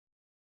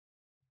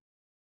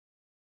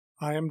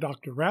I am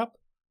Dr. Rapp,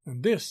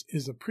 and this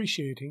is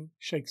Appreciating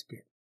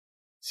Shakespeare.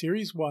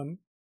 Series 1,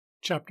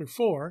 Chapter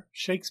 4,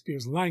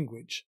 Shakespeare's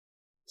Language,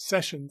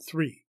 Session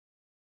 3,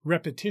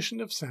 Repetition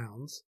of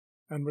Sounds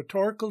and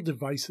Rhetorical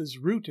Devices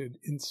Rooted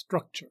in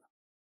Structure.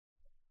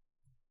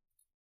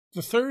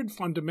 The third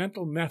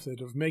fundamental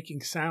method of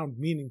making sound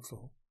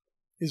meaningful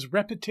is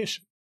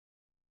repetition,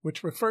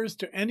 which refers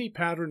to any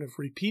pattern of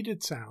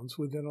repeated sounds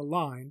within a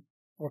line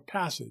or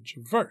passage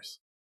of verse.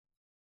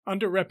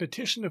 Under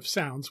repetition of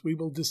sounds, we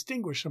will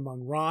distinguish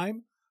among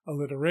rhyme,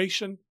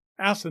 alliteration,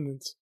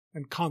 assonance,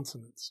 and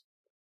consonance.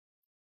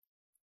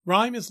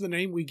 Rhyme is the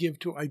name we give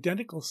to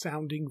identical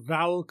sounding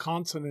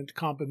vowel-consonant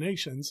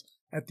combinations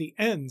at the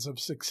ends of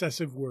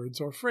successive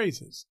words or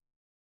phrases.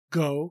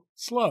 Go,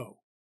 slow.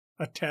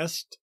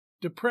 Attest,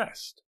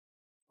 depressed.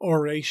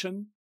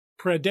 Oration,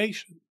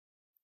 predation.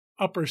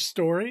 Upper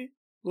story,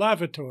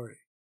 lavatory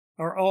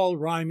are all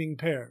rhyming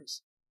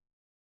pairs.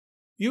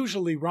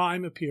 Usually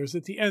rhyme appears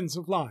at the ends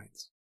of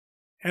lines.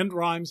 End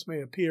rhymes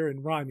may appear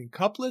in rhyming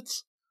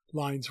couplets,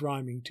 lines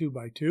rhyming 2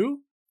 by 2.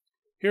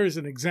 Here is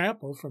an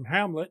example from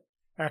Hamlet,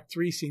 Act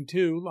 3, Scene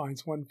 2,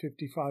 lines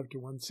 155 to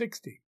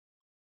 160.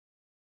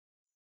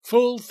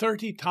 Full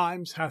 30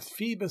 times hath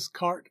Phoebus'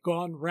 cart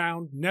gone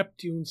round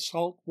Neptune's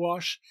salt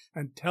wash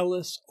and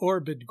Tellus'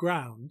 orbed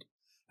ground,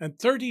 and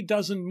 30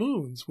 dozen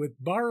moons with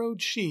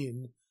borrowed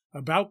sheen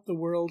about the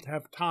world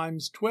have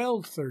times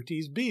 12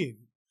 30s been,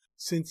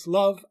 since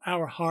love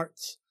our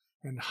hearts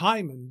and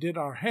Hymen did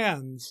our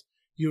hands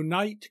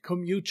unite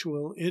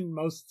commutual in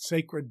most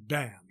sacred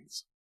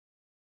bands.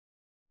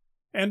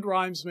 End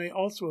rhymes may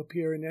also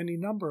appear in any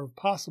number of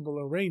possible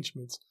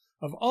arrangements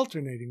of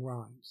alternating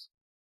rhymes.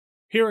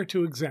 Here are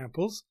two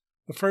examples,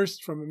 the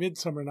first from A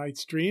Midsummer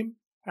Night's Dream,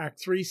 Act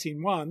 3,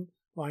 Scene 1,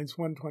 lines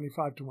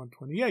 125 to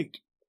 128.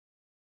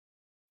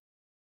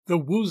 The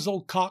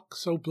woozle cock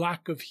so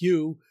black of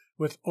hue,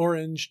 with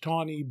orange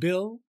tawny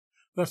bill,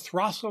 the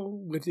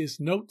throstle with his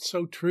note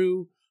so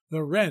true,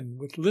 the wren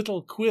with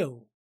little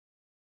quill.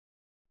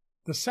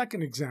 The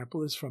second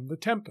example is from The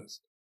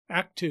Tempest,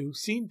 Act 2,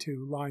 Scene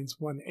 2,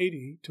 lines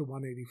 180 to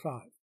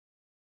 185.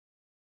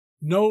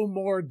 No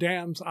more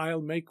dams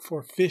I'll make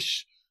for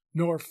fish,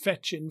 nor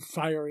fetch in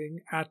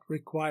firing at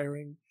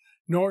requiring,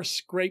 nor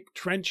scrape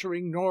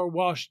trenchering, nor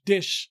wash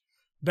dish.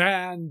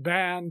 Ban,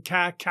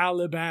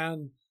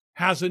 Caliban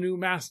has a new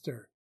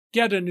master,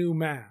 get a new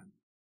man.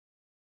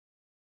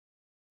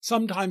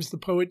 Sometimes the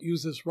poet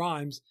uses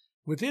rhymes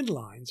within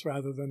lines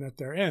rather than at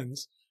their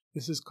ends.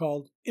 This is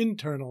called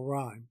internal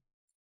rhyme.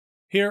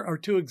 Here are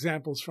two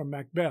examples from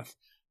Macbeth.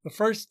 The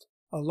first,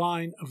 a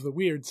line of the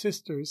Weird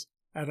Sisters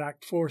at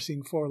Act 4,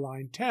 Scene 4,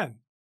 line 10.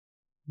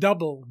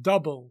 Double,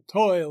 double,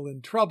 toil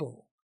and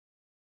trouble.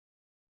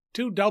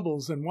 Two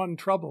doubles and one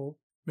trouble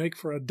make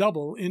for a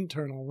double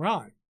internal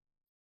rhyme.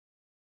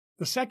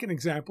 The second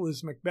example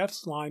is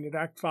Macbeth's line at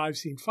Act 5,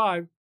 Scene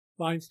 5,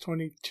 lines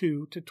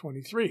 22 to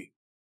 23.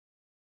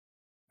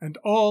 And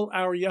all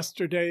our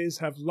yesterdays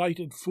have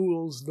lighted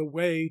fools the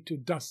way to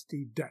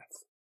dusty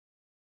death.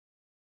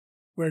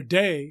 Where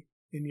day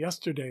in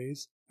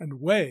yesterdays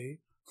and way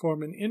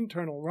form an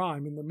internal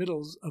rhyme in the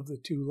middles of the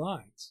two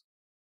lines.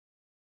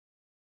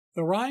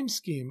 The rhyme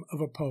scheme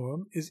of a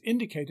poem is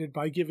indicated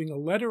by giving a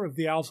letter of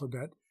the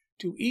alphabet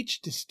to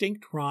each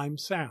distinct rhyme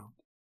sound.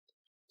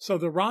 So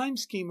the rhyme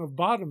scheme of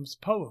Bottom's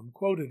poem,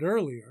 quoted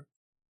earlier,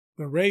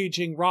 the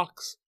raging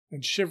rocks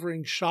and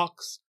shivering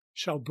shocks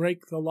shall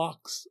break the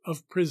locks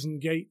of prison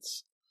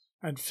gates,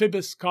 and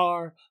Phoebus'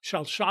 car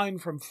shall shine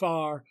from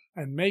far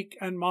and make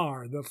and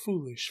mar the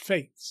foolish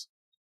fates,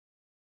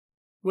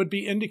 would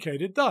be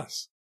indicated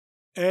thus: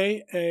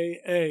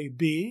 A,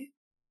 B,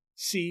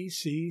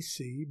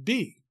 C,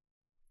 B.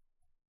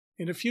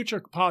 In a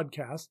future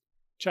podcast,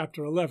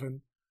 Chapter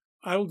 11,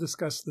 I will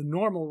discuss the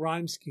normal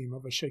rhyme scheme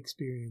of a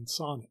Shakespearean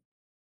sonnet.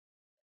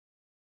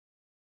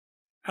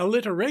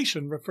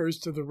 Alliteration refers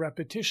to the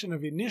repetition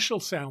of initial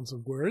sounds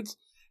of words,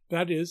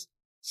 that is,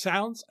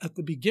 sounds at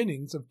the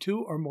beginnings of two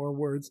or more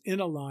words in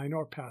a line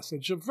or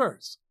passage of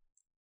verse.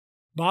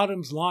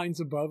 Bottom's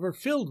lines above are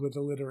filled with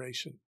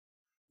alliteration.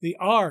 The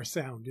R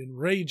sound in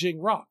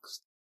raging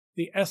rocks,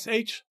 the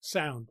SH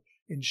sound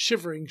in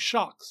shivering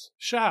shocks,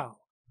 shall,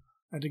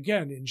 and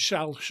again in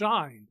shall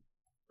shine,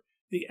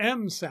 the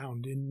M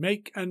sound in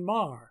make and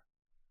mar,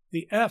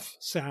 the F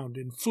sound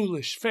in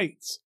foolish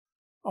fates,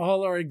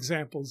 all are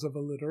examples of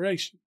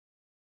alliteration.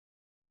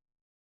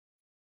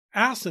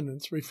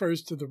 Assonance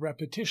refers to the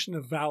repetition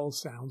of vowel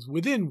sounds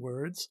within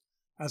words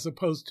as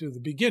opposed to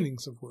the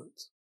beginnings of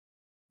words.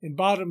 In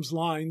Bottom's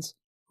lines,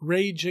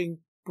 raging,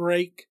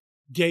 break,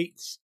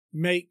 gates,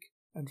 make,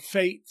 and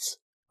fates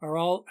are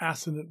all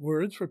assonant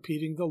words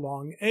repeating the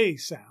long A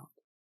sound.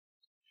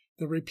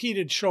 The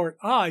repeated short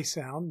I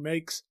sound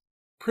makes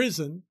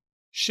prison,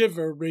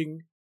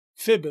 shivering,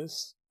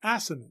 Phoebus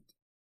assonant.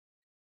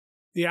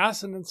 The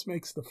assonance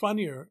makes the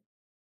funnier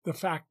the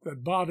fact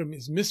that Bottom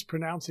is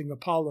mispronouncing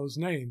Apollo's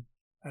name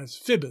as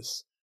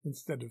Phoebus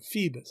instead of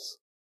Phoebus.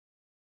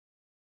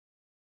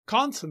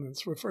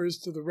 Consonance refers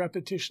to the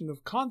repetition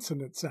of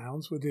consonant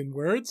sounds within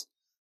words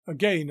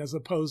again as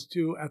opposed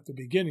to at the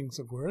beginnings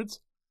of words.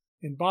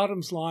 In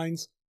Bottom's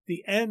lines,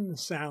 the N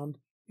sound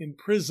in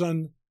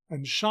prison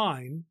and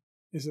shine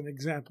is an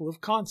example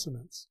of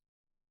consonance.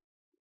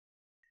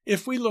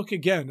 If we look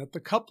again at the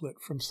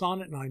couplet from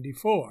Sonnet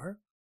 94,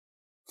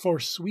 for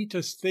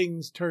sweetest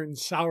things turn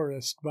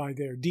sourest by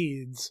their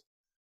deeds,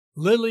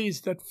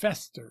 lilies that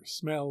fester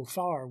smell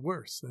far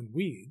worse than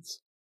weeds,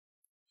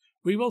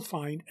 we will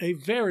find a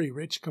very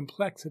rich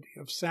complexity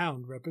of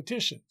sound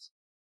repetitions.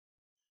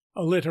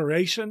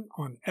 Alliteration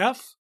on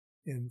F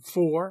in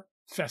for,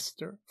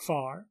 fester,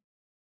 far,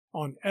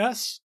 on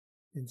S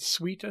in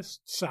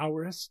sweetest,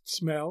 sourest,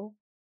 smell,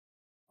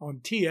 on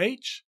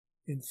TH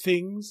in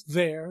things,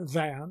 there,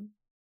 than,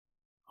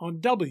 on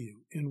W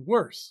in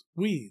worse,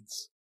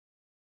 weeds.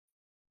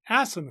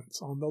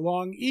 Assonance on the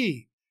long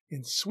E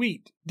in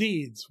sweet,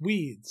 deeds,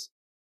 weeds,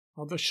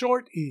 on the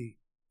short E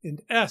in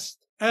est,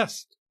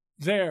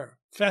 there,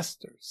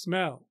 fester,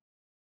 smell,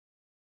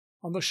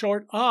 on the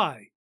short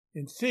I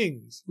in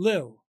things,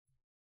 lil,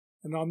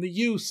 and on the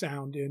U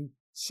sound in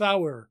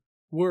sour,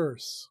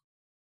 worse.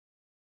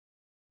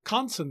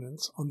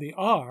 Consonance on the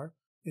R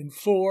in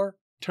for,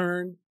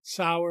 turn,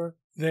 sour,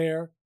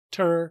 there,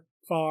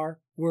 far,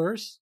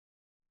 worse,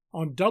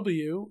 on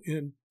W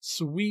in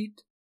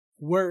sweet,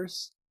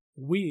 worse,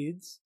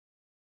 weeds,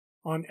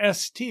 on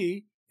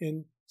ST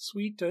in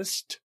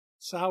sweetest,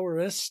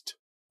 sourest,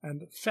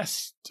 and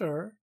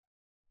fester.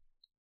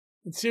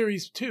 In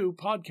Series 2,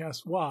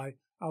 Podcast Y,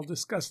 I'll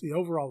discuss the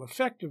overall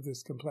effect of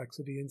this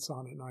complexity in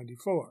Sonnet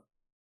 94.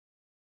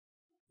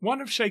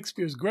 One of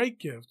Shakespeare's great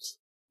gifts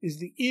is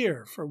the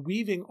ear for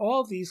weaving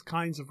all these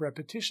kinds of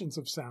repetitions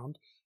of sound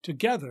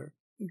together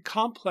in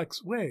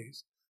complex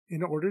ways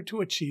in order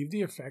to achieve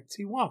the effects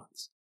he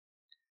wants.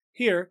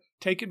 Here,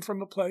 taken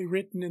from a play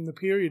written in the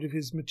period of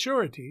his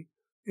maturity,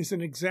 is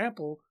an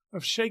example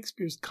of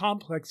Shakespeare's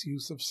complex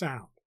use of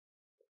sound.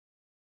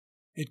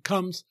 It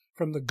comes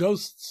from the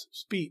ghost's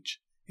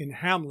speech in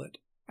Hamlet,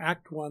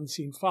 Act 1,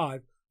 Scene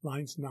 5,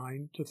 lines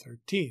 9 to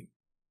 13.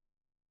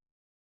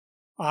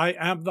 I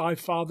am thy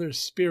father's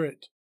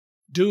spirit,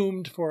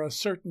 doomed for a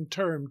certain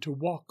term to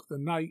walk the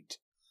night,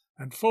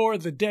 and for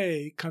the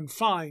day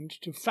confined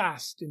to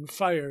fast in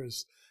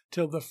fires,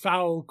 till the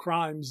foul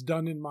crimes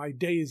done in my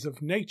days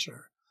of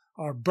nature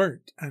are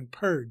burnt and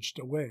purged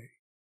away.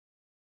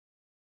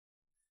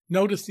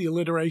 Notice the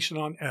alliteration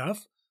on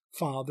F,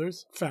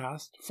 fathers,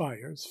 fast,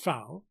 fires,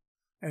 foul,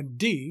 and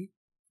D,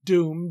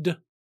 doomed,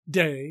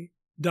 day,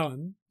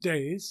 done,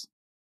 days.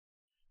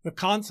 The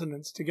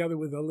consonants together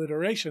with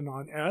alliteration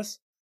on S,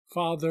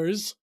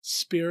 fathers,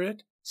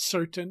 spirit,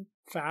 certain,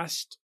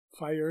 fast,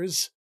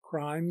 fires,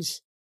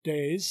 crimes,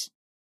 days.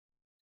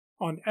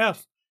 On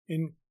F,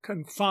 in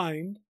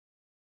confined.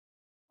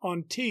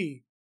 On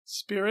T,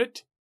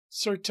 spirit,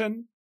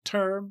 certain,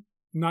 term,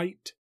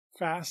 night,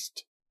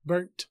 fast,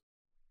 burnt.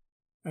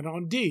 And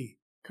on D,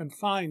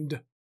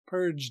 confined,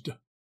 purged.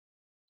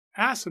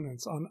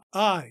 Assonance on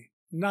I,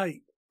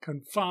 night,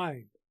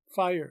 confined,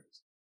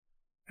 fires.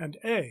 And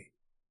A,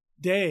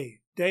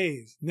 day,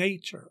 days,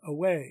 nature,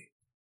 away.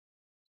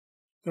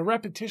 The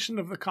repetition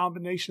of the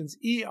combinations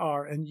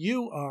ER and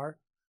UR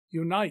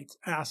unites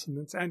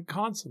assonance and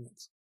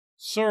consonance.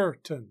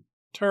 Certain,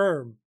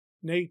 term,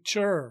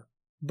 nature,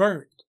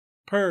 burnt,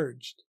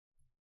 purged.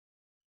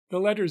 The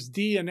letters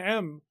D and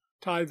M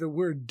tie the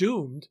word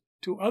doomed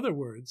to other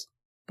words,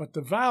 but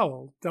the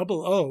vowel,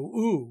 double O,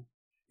 oo,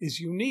 is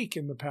unique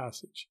in the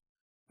passage,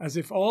 as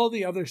if all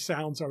the other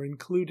sounds are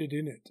included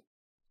in it.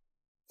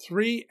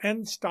 3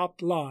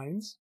 end-stopped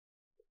lines,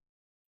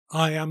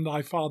 I am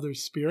thy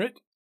father's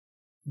spirit,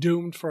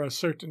 doomed for a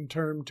certain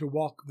term to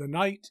walk the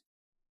night,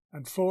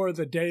 and for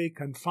the day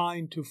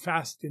confined to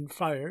fast in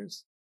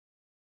fires,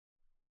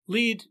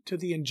 lead to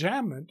the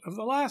enjambment of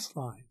the last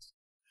lines,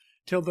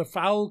 till the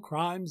foul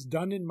crimes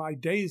done in my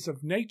days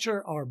of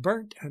nature are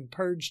burnt and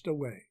purged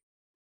away.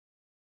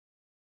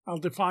 I'll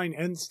define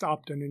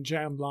end-stopped and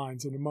enjambed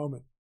lines in a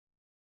moment.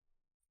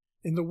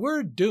 In the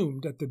word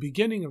doomed at the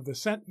beginning of the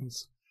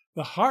sentence,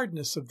 the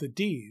hardness of the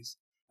D's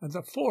and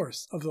the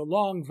force of the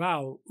long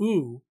vowel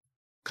oo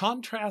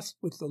contrast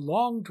with the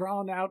long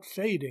drawn-out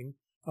fading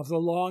of the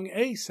long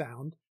A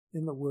sound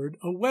in the word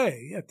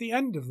away at the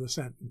end of the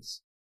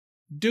sentence.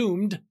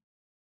 Doomed,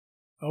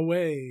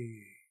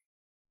 away.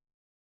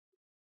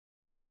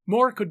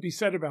 More could be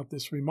said about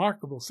this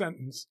remarkable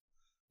sentence,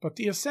 but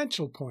the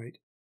essential point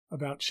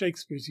about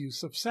Shakespeare's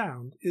use of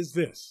sound is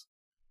this.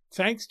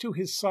 Thanks to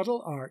his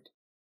subtle art,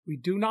 we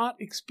do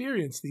not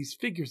experience these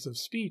figures of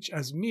speech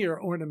as mere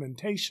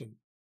ornamentation.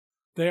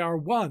 They are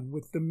one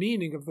with the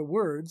meaning of the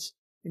words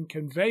in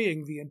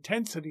conveying the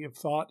intensity of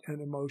thought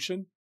and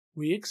emotion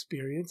we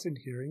experience in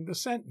hearing the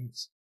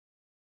sentence.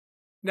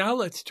 Now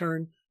let's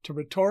turn to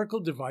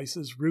rhetorical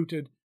devices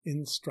rooted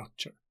in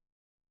structure.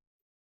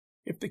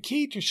 If the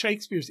key to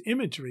Shakespeare's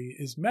imagery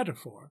is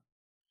metaphor,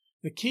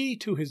 the key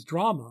to his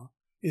drama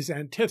is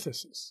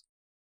antithesis,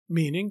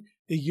 meaning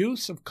the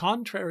use of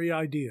contrary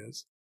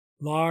ideas,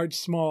 large,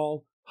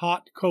 small,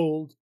 hot,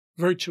 cold,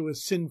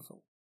 virtuous,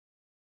 sinful.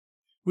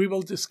 We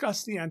will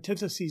discuss the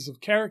antitheses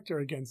of character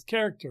against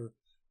character,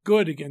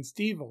 good against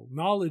evil,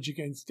 knowledge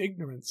against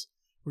ignorance,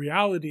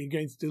 reality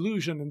against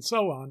delusion, and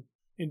so on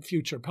in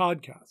future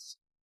podcasts.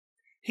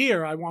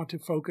 Here I want to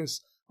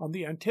focus on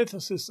the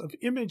antithesis of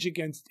image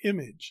against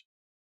image.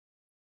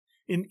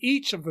 In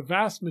each of the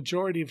vast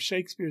majority of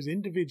Shakespeare's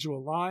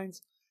individual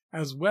lines,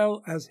 as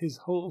well as his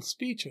whole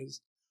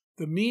speeches,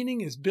 the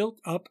meaning is built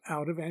up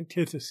out of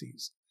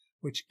antitheses,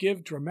 which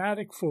give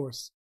dramatic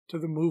force to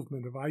the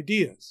movement of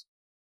ideas.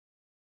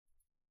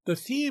 The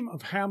theme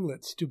of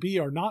Hamlet's to be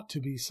or not to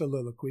be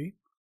soliloquy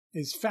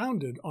is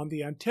founded on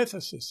the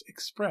antithesis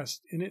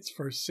expressed in its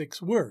first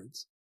 6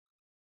 words.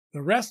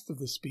 The rest of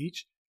the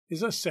speech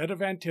is a set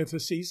of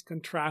antitheses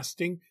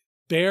contrasting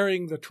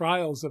bearing the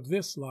trials of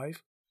this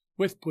life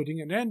with putting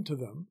an end to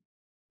them,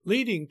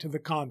 leading to the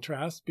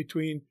contrast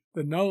between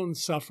the known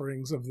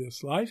sufferings of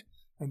this life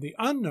and the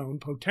unknown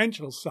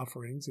potential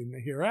sufferings in the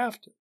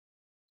hereafter.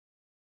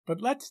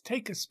 But let's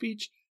take a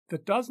speech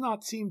that does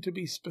not seem to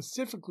be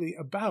specifically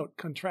about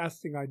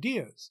contrasting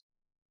ideas.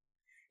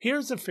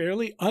 Here's a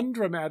fairly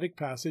undramatic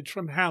passage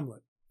from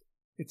Hamlet.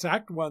 It's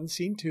Act 1,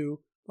 Scene 2,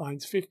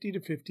 lines 50 to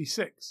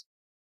 56.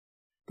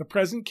 The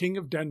present king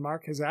of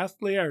Denmark has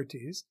asked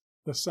Laertes,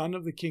 the son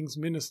of the king's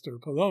minister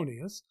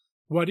Polonius,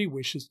 what he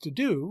wishes to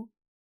do,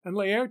 and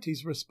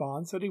Laertes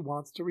responds that he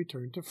wants to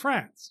return to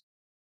France.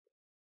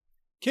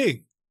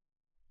 King,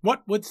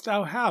 what wouldst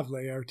thou have,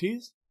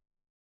 Laertes?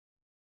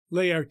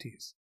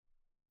 Laertes,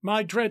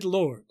 my dread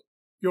lord,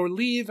 your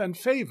leave and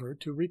favour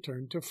to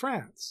return to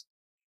France,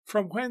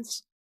 from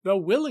whence, though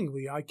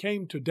willingly I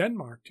came to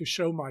Denmark to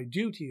show my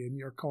duty in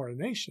your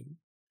coronation,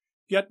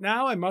 yet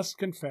now I must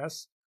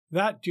confess,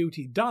 that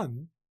duty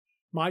done,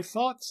 my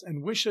thoughts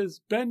and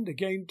wishes bend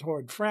again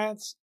toward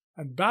France,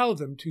 and bow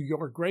them to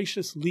your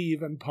gracious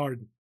leave and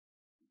pardon.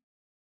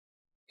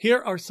 Here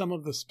are some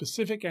of the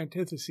specific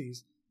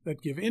antitheses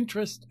that give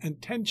interest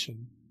and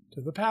tension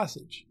to the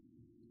passage.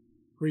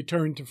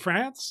 Return to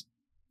France,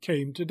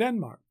 came to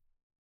Denmark.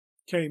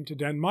 Came to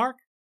Denmark,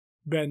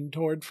 bend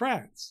toward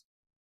France.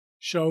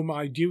 Show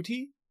my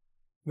duty,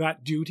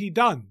 that duty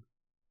done.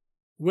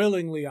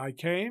 Willingly I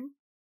came,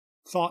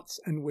 thoughts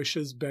and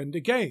wishes bend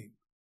again.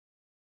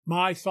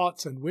 My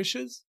thoughts and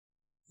wishes,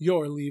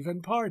 your leave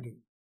and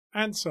pardon,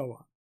 and so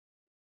on.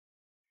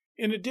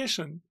 In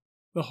addition,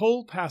 the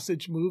whole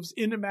passage moves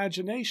in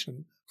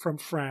imagination from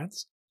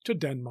France to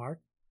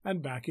Denmark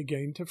and back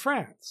again to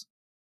France.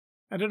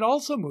 And it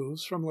also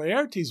moves from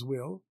Laertes'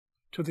 will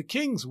to the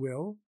king's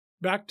will,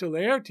 back to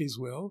Laertes'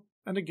 will,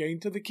 and again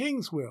to the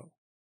king's will.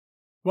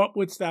 What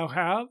wouldst thou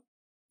have?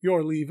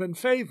 Your leave and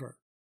favour.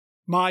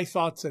 My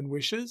thoughts and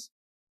wishes,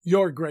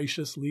 your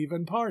gracious leave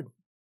and pardon.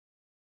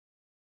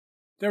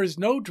 There is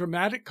no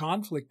dramatic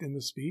conflict in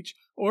the speech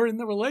or in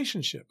the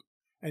relationship,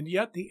 and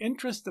yet the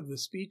interest of the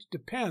speech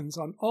depends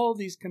on all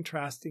these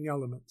contrasting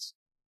elements.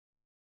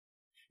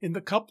 In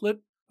the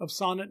couplet of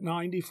Sonnet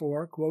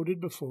 94,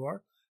 quoted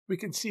before, we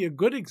can see a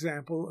good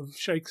example of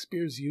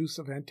Shakespeare's use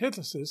of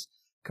antithesis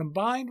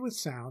combined with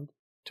sound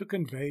to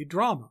convey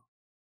drama.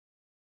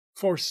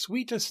 For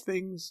sweetest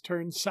things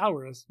turn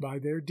sourest by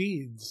their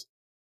deeds.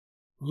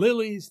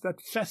 Lilies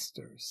that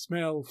fester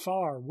smell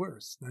far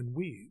worse than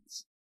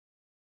weeds.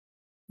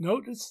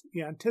 Notice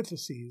the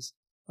antitheses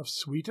of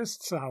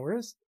sweetest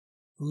sourest,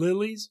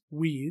 lilies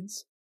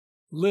weeds,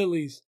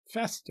 lilies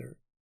fester,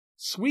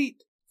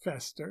 sweet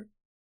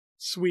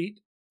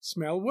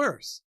smell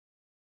worse.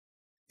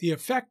 The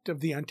effect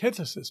of the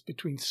antithesis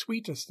between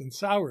sweetest and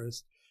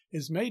sourest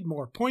is made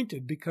more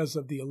pointed because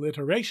of the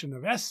alliteration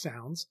of S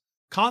sounds,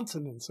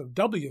 consonants of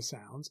W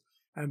sounds,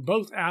 and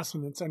both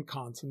assonance and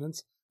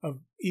consonants of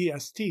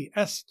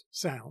est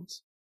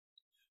sounds.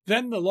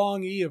 Then the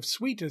long E of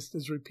sweetest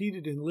is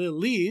repeated in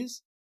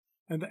lilies,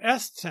 and the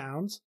est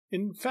sounds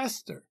in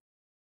fester.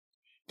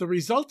 The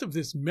result of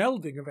this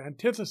melding of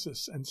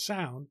antithesis and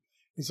sound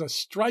is a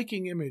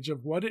striking image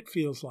of what it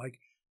feels like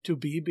to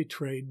be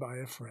betrayed by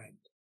a friend.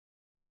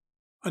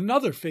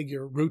 Another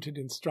figure rooted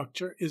in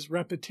structure is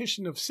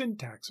repetition of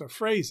syntax or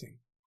phrasing.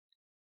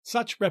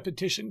 Such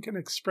repetition can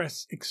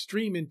express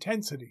extreme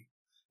intensity,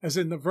 as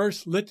in the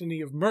verse litany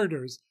of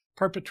murders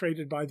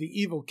perpetrated by the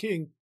evil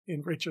king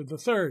in Richard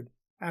III,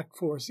 Act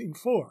 4, Scene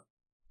 4.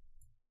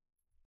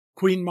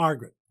 Queen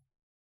Margaret.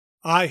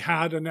 I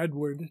had an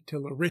Edward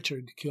till a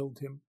Richard killed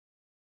him.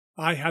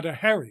 I had a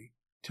Harry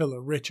till a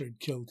Richard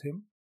killed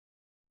him.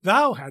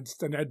 Thou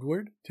hadst an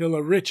Edward till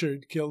a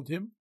Richard killed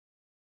him.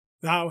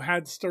 Thou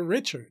hadst a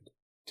Richard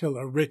till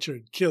a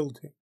Richard killed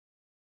him.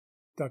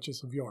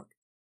 Duchess of York.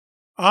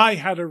 I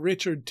had a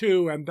Richard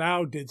too, and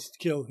thou didst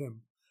kill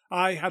him.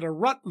 I had a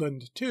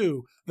Rutland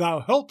too,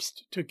 thou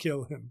helpst to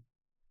kill him.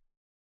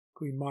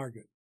 Queen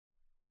Margaret.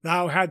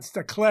 Thou hadst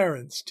a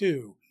Clarence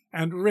too,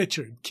 and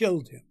Richard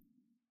killed him.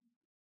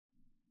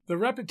 The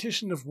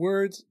repetition of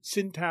words,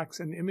 syntax,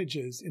 and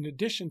images in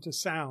addition to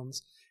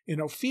sounds in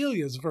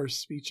Ophelia's verse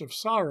speech of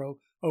sorrow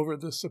over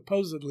the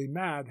supposedly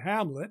mad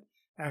Hamlet,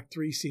 Act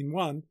 3, Scene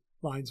 1,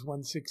 lines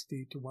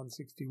 160 to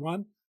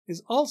 161,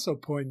 is also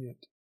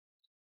poignant.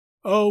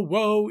 Oh,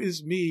 woe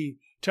is me,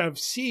 To have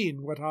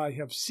seen what I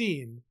have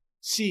seen,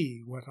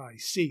 see what I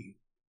see.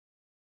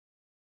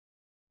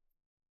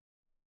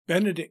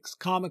 Benedick's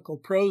comical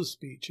prose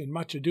speech in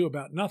Much Ado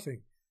About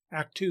Nothing,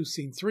 Act 2,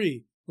 Scene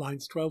 3,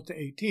 lines 12 to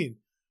 18,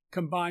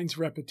 combines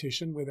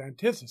repetition with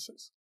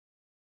antithesis.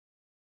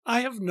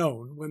 I have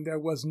known when there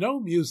was no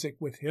music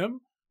with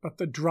him but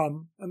the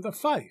drum and the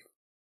fife,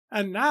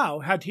 and now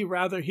had he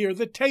rather hear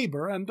the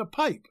tabor and the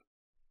pipe.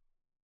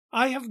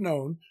 I have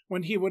known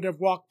when he would have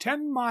walked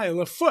 10 mile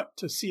afoot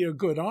to see a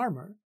good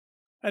armour,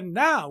 and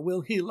now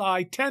will he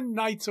lie 10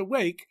 nights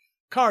awake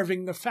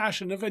carving the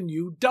fashion of a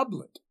new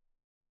doublet.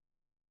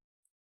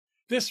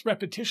 This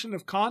repetition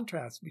of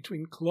contrast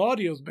between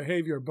Claudio's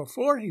behavior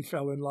before he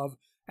fell in love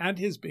and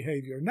his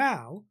behavior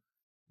now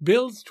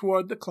builds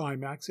toward the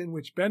climax in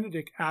which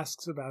Benedick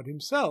asks about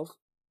himself,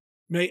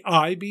 "May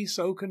I be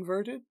so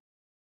converted?"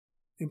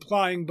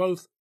 implying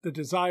both the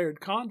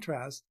desired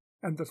contrast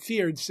and the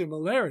feared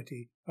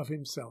similarity of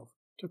himself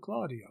to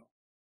Claudio.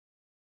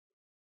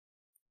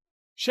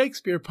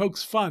 Shakespeare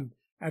pokes fun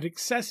at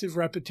excessive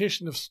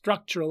repetition of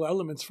structural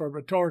elements for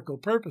rhetorical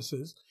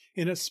purposes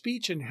in a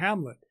speech in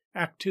Hamlet,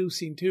 Act 2,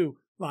 Scene 2,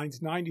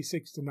 lines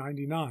 96 to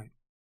 99.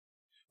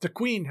 The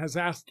Queen has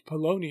asked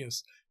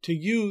Polonius to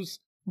use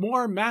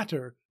more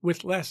matter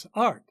with less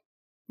art,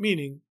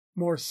 meaning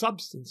more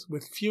substance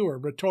with fewer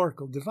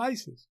rhetorical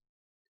devices.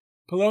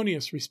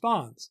 Polonius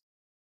responds,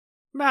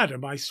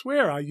 "Madam, I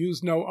swear I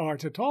use no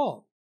art at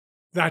all.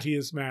 That he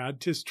is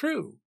mad, 'tis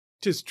true.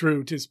 'Tis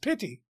true, 'tis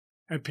pity,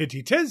 and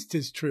pity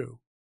 'tis true.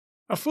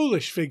 A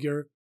foolish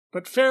figure,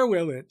 but fair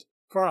will it,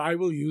 for I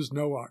will use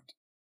no art."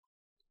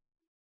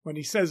 When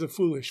he says a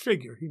foolish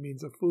figure, he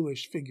means a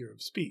foolish figure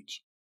of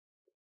speech.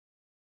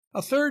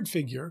 A third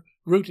figure,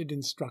 rooted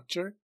in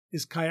structure,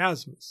 is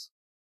chiasmus.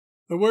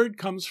 The word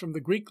comes from the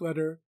Greek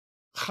letter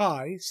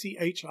chi,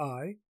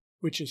 C-H-I,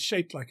 which is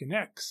shaped like an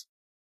X.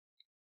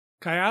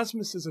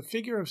 Chiasmus is a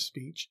figure of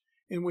speech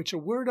in which a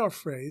word or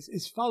phrase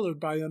is followed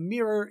by a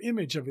mirror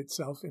image of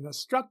itself in a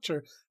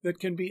structure that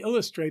can be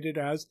illustrated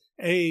as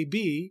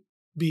A-B,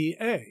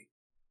 B-A.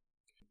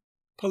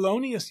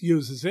 Polonius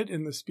uses it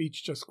in the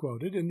speech just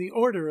quoted in the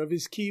order of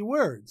his key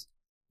words: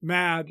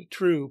 mad,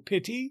 true,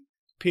 pity,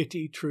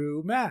 pity,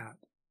 true, mad.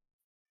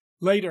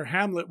 Later,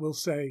 Hamlet will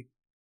say,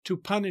 "To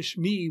punish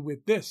me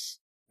with this,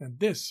 and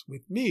this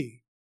with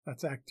me."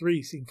 That's Act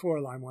 3, Scene 4,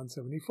 line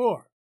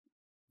 174.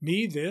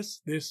 Me this,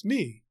 this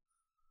me.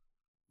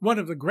 One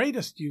of the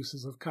greatest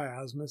uses of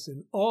chiasmus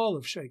in all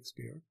of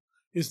Shakespeare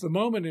is the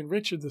moment in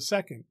Richard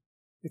II,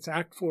 it's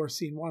Act 4,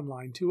 Scene 1,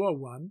 line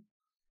 201,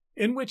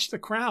 in which the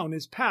crown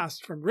is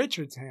passed from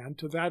Richard's hand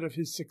to that of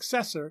his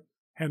successor,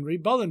 Henry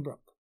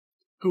Bolingbroke,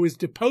 who is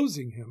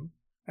deposing him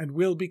and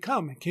will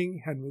become King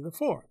Henry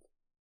IV.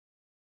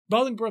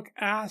 Bolingbroke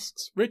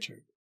asks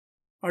Richard,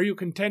 "Are you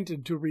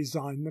contented to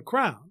resign the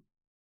crown?"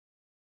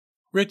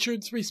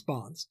 Richard's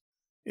response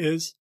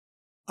is,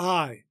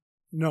 "I,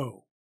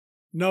 no,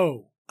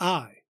 no,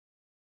 I."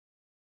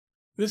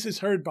 This is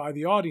heard by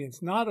the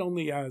audience not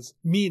only as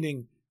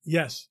meaning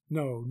yes,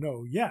 no,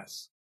 no,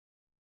 yes,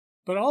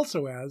 but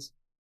also as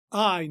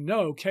I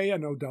know,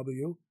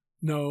 K-N-O-W,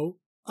 no,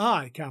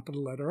 I,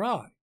 capital letter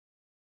I,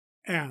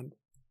 and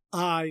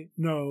I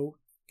know,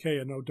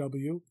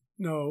 K-N-O-W,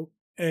 no,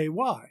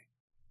 A-Y,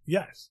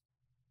 yes.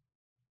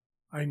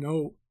 I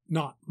know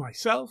not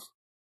myself,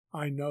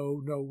 I know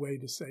no way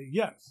to say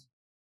yes.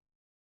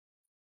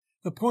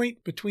 The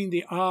point between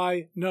the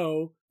I,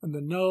 no, and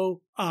the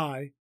no,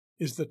 I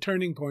is the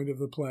turning point of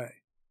the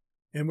play,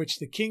 in which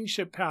the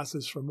kingship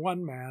passes from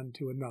one man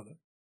to another.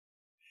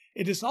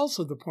 It is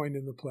also the point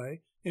in the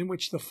play in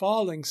which the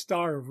falling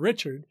star of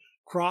Richard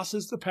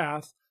crosses the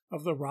path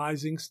of the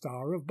rising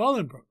star of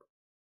Bolingbroke.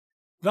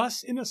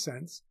 Thus, in a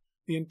sense,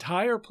 the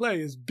entire play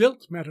is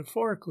built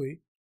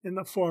metaphorically in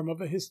the form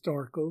of a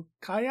historical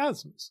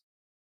chiasmus,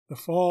 the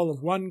fall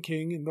of one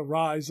king and the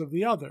rise of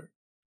the other,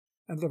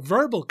 and the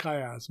verbal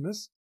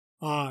chiasmus,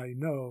 I,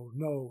 no,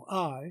 no,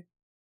 I,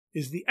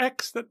 is the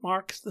X that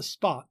marks the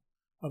spot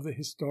of the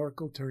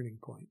historical turning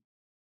point.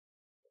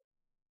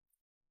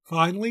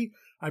 Finally,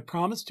 I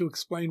promise to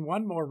explain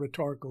one more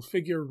rhetorical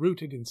figure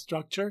rooted in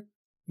structure,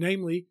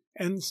 namely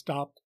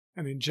end-stopped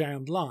and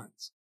enjambed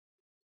lines.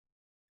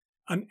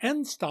 An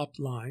end-stopped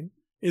line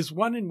is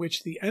one in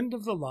which the end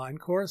of the line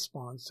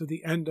corresponds to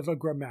the end of a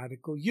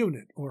grammatical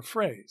unit or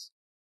phrase.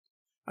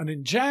 An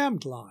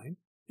enjambed line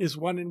is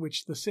one in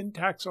which the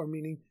syntax or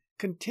meaning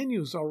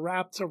continues or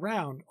wraps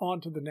around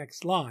onto the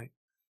next line.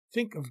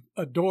 Think of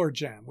a door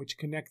jamb which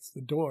connects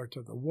the door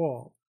to the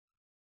wall.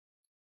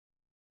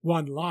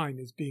 One line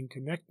is being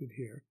connected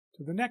here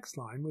to the next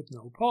line with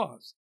no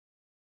pause.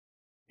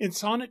 In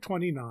Sonnet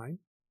 29,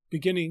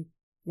 beginning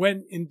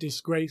 "When in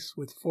disgrace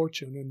with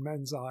fortune in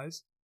men's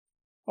eyes,"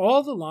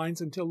 all the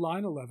lines until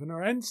line 11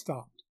 are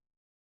end-stopped.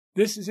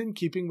 This is in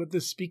keeping with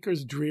the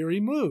speaker's dreary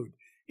mood.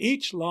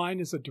 Each line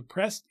is a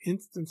depressed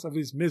instance of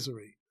his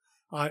misery.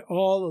 I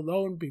all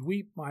alone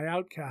beweep my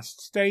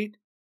outcast state,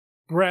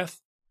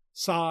 breath,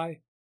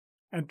 sigh,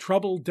 and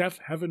trouble deaf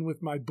heaven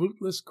with my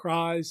bootless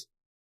cries,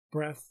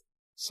 breath,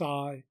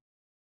 sigh,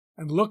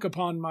 and look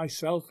upon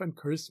myself and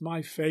curse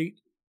my fate,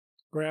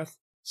 breath,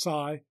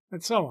 sigh,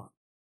 and so on.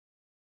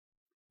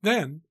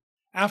 Then,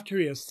 after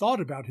he has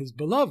thought about his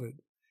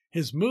beloved,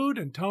 his mood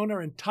and tone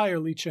are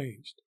entirely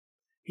changed.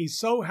 He's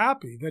so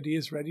happy that he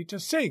is ready to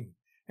sing,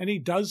 and he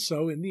does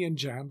so in the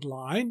enjambed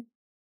line.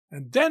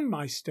 And then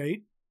my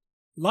state,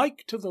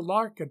 like to the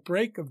lark at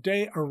break of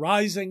day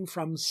arising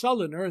from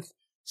sullen earth,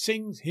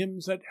 sings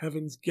hymns at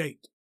heaven's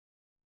gate.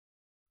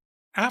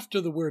 After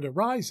the word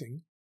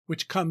arising,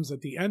 which comes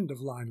at the end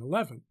of line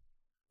 11,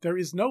 there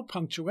is no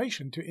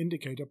punctuation to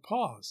indicate a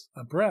pause,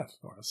 a breath,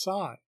 or a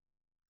sigh,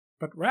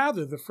 but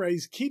rather the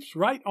phrase keeps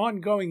right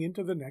on going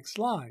into the next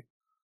line,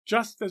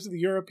 just as the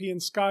European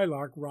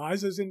skylark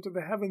rises into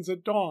the heavens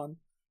at dawn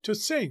to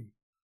sing,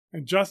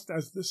 and just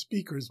as the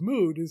speaker's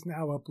mood is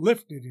now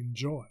uplifted in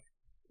joy.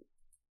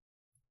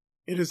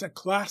 It is a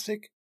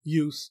classic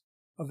use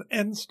of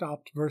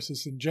end-stopped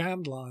versus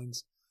enjambed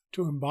lines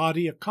to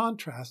embody a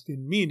contrast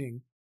in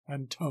meaning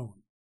and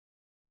tone.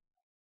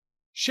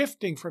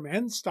 Shifting from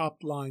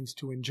end-stopped lines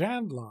to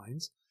enjambed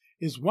lines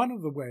is one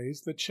of the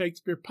ways that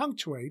Shakespeare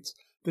punctuates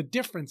the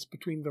difference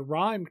between the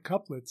rhymed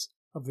couplets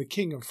of the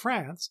King of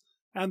France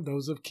and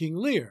those of King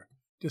Lear,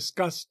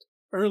 discussed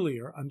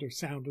earlier under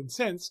Sound and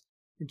Sense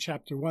in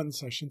Chapter 1,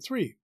 Session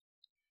 3.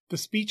 The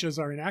speeches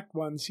are in Act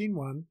 1, Scene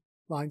 1,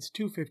 lines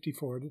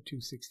 254 to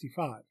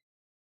 265.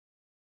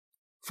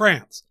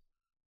 France.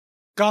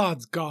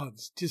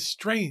 Gods, 'tis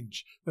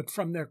strange that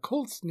from their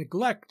colt's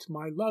neglect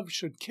my love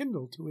should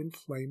kindle to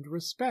inflamed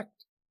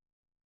respect.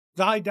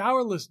 Thy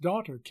dowerless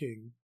daughter,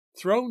 King,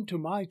 thrown to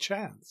my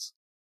chance,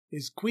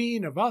 is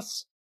queen of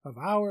us, of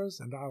ours,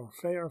 and our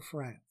fair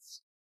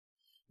France.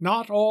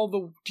 Not all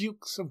the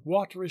dukes of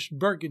waterish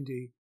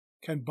Burgundy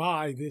can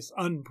buy this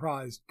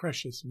unprized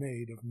precious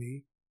maid of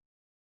me.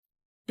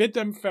 Bid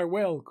them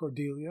farewell,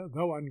 Cordelia,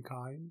 though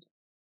unkind.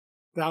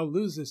 Thou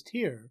losest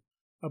here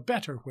a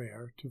better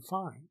where to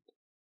find.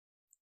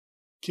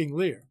 King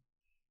Lear.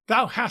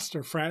 Thou hast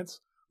her,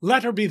 France,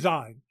 let her be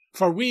thine,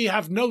 for we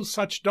have no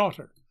such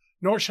daughter,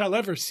 nor shall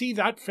ever see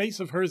that face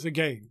of hers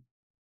again.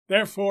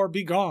 Therefore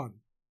be gone,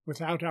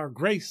 without our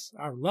grace,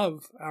 our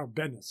love, our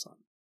benison.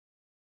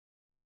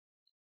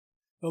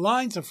 The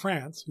lines of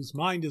France, whose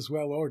mind is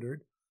well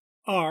ordered,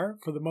 are,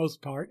 for the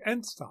most part,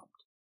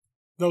 end-stopped.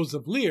 Those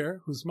of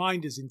Lear, whose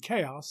mind is in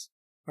chaos,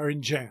 are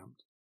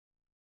enjambed.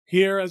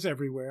 Here, as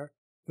everywhere,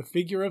 the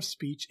figure of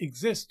speech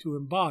exists to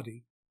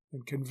embody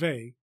and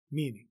convey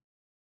meaning.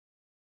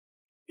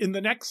 In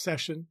the next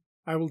session,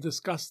 I will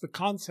discuss the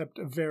concept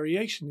of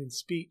variation in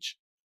speech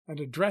and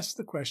address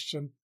the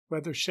question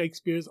whether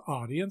Shakespeare's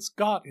audience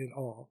got it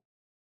all.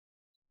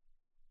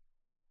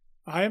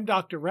 I am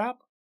Dr. Rapp,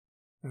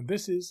 and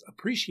this is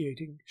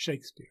Appreciating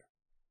Shakespeare.